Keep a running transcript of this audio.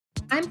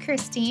I'm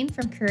Christine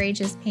from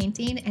Courageous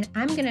Painting, and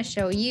I'm going to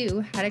show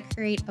you how to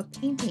create a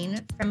painting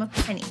from a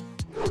penny.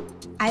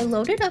 I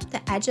loaded up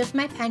the edge of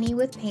my penny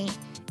with paint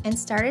and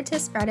started to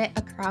spread it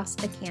across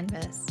the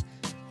canvas.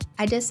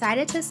 I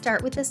decided to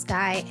start with the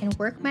sky and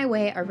work my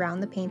way around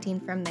the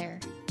painting from there,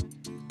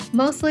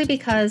 mostly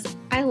because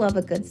I love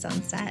a good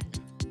sunset.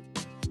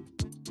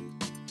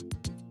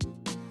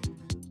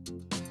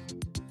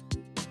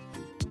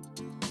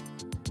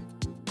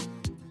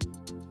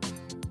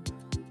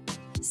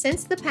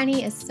 Since the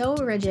penny is so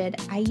rigid,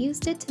 I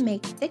used it to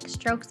make thick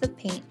strokes of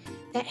paint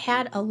that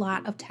had a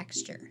lot of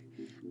texture.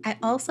 I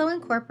also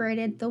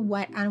incorporated the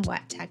wet on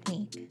wet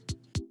technique.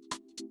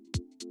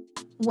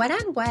 Wet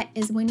on wet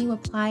is when you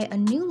apply a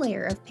new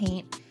layer of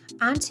paint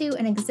onto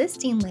an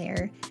existing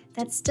layer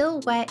that's still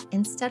wet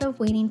instead of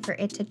waiting for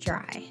it to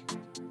dry.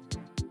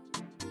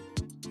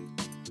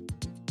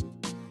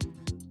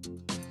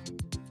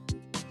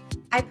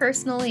 I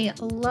personally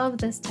love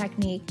this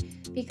technique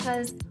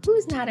because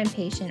who's not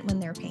impatient when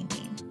they're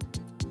painting?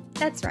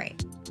 That's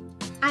right,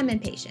 I'm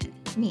impatient,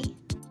 me.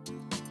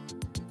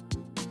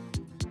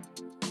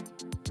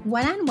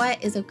 Wet on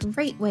wet is a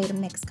great way to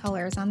mix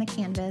colors on the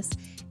canvas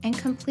and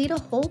complete a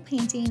whole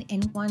painting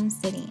in one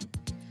sitting.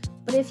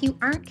 But if you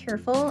aren't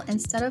careful,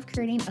 instead of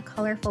creating a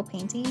colorful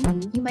painting,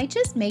 you might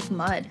just make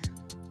mud.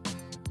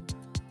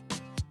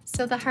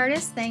 So the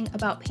hardest thing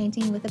about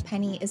painting with a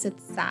penny is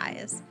its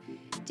size.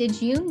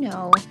 Did you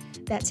know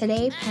that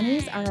today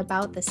pennies are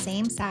about the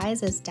same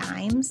size as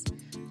dimes?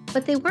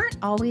 But they weren't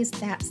always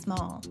that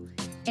small.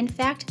 In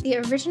fact, the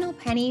original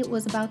penny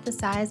was about the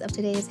size of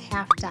today's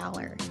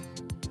 $50.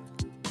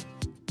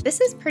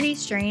 This is pretty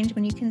strange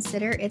when you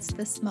consider it's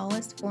the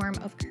smallest form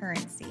of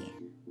currency.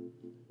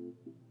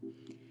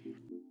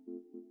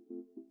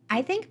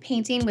 I think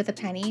painting with a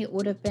penny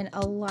would have been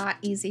a lot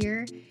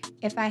easier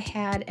if I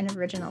had an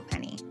original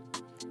penny.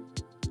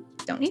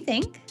 Don't you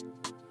think?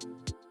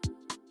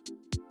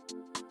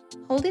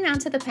 Holding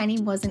onto the penny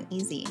wasn't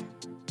easy.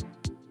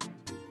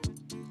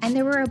 And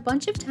there were a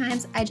bunch of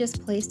times I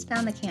just placed it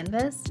on the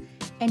canvas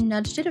and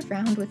nudged it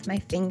around with my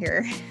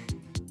finger.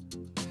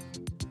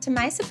 To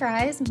my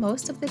surprise,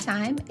 most of the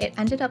time, it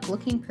ended up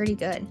looking pretty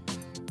good.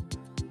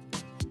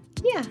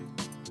 Yeah,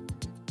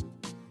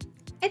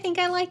 I think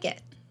I like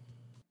it.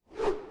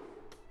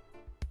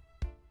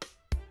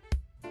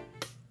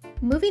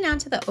 Moving on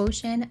to the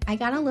ocean, I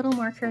got a little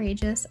more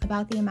courageous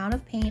about the amount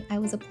of paint I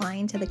was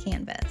applying to the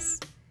canvas.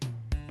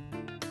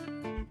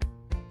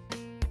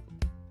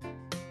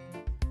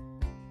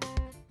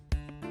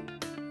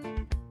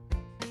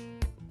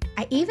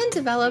 I even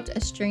developed a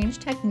strange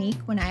technique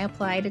when I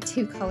applied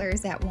 2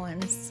 colors at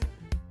once.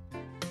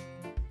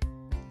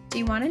 Do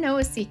you want to know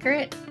a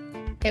secret?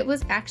 It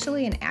was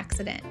actually an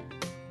accident.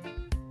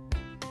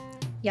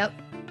 Yep.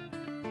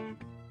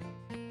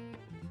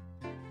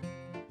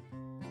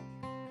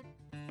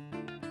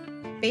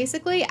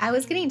 Basically, I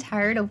was getting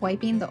tired of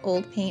wiping the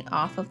old paint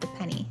off of the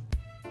penny.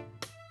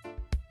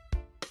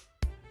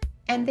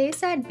 And they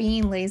said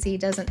being lazy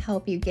doesn't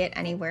help you get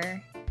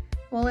anywhere.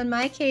 Well, in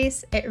my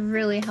case, it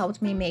really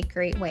helped me make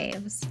great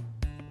waves.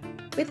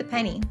 With a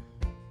penny.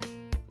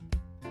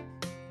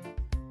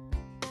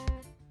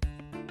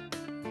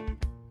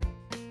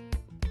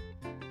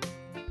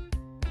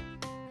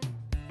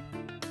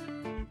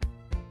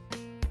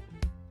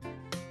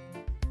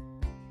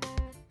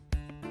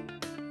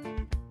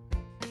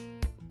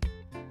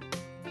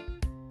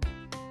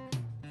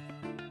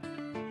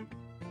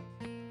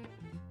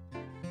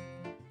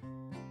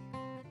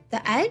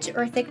 The edge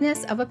or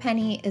thickness of a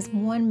penny is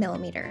 1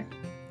 millimeter.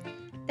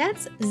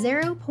 That's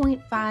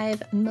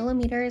 0.5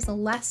 millimeters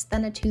less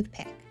than a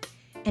toothpick.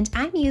 And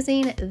I'm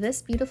using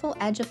this beautiful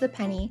edge of the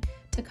penny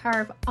to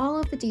carve all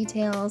of the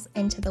details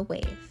into the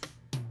wave.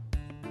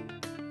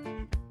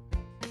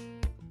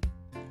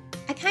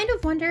 I kind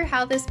of wonder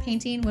how this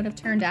painting would have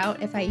turned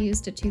out if I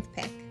used a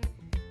toothpick.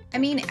 I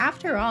mean,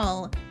 after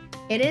all,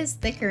 it is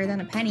thicker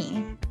than a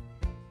penny.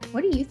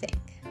 What do you think?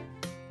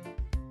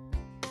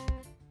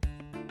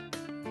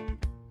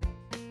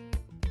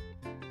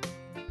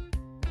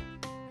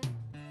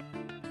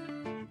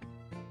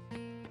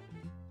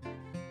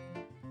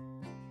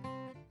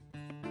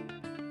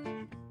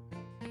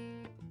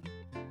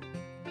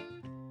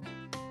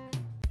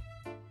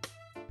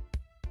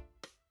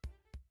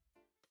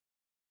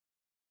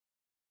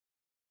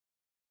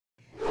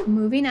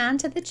 Moving on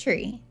to the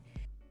tree.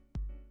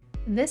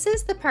 This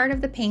is the part of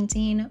the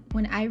painting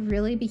when I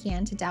really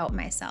began to doubt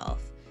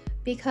myself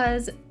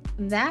because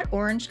that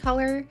orange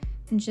color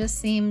just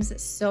seems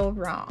so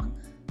wrong.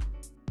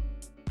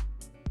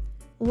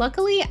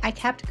 Luckily, I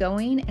kept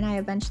going and I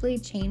eventually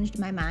changed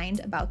my mind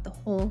about the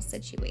whole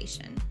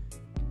situation.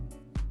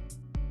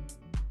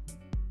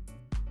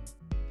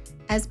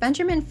 As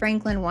Benjamin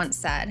Franklin once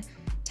said,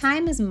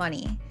 time is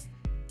money.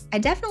 I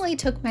definitely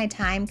took my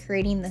time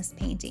creating this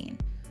painting.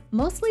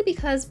 Mostly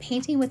because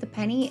painting with a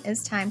penny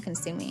is time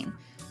consuming,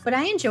 but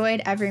I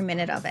enjoyed every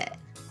minute of it.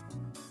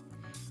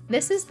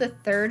 This is the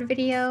 3rd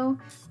video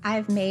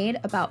I've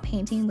made about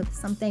painting with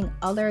something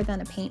other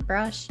than a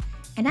paintbrush,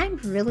 And I'm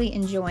really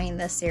enjoying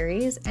this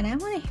series, and I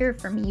want to hear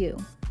from you.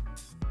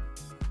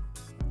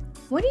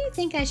 What do you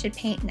think I should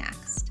paint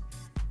next?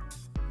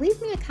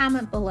 Leave me a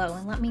comment below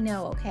and let me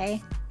know,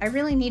 okay? I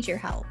really need your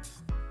help.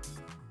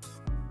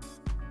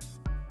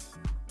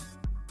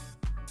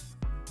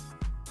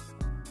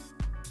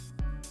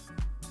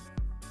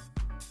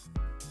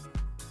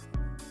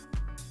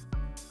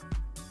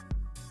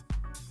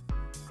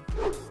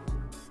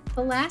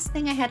 The last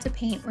thing I had to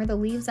paint were the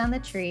leaves on the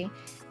tree,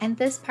 and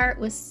this part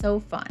was so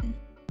fun.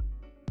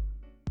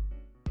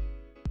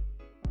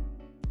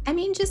 I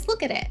mean, just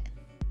look at it.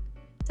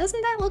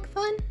 Doesn't that look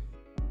fun?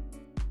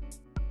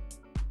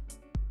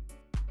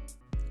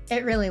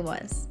 It really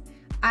was.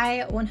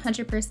 I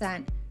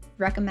 100%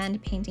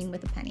 recommend painting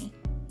with a penny.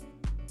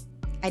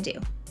 I do.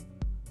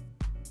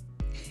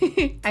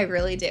 I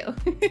really do.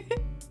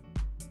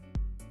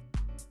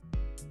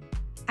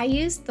 I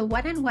used the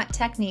wet on wet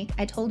technique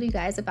I told you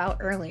guys about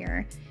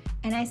earlier,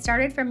 and I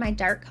started from my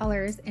dark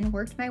colors and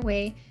worked my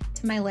way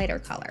to my lighter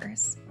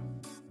colors.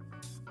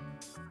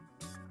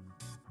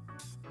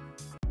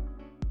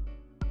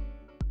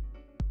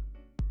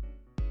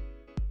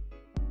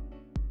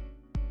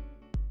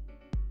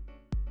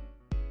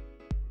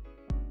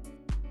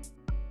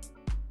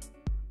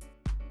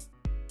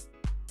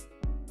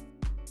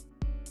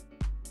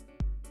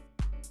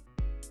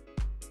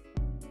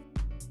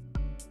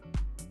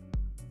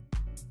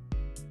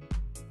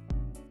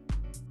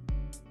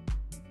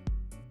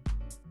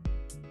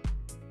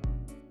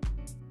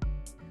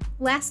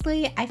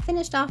 Lastly, I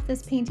finished off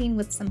this painting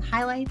with some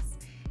highlights,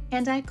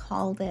 and I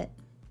called it.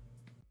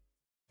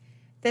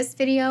 This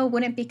video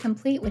wouldn't be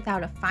complete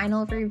without a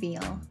final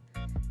reveal,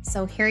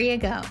 so here you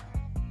go.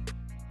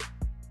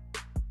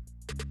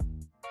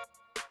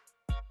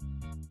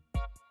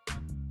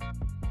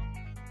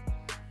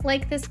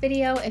 Like this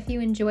video if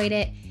you enjoyed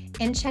it,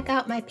 and check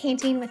out my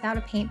Painting Without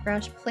a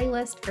Paintbrush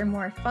playlist for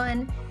more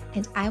fun,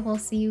 and I will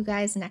see you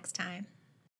guys next time.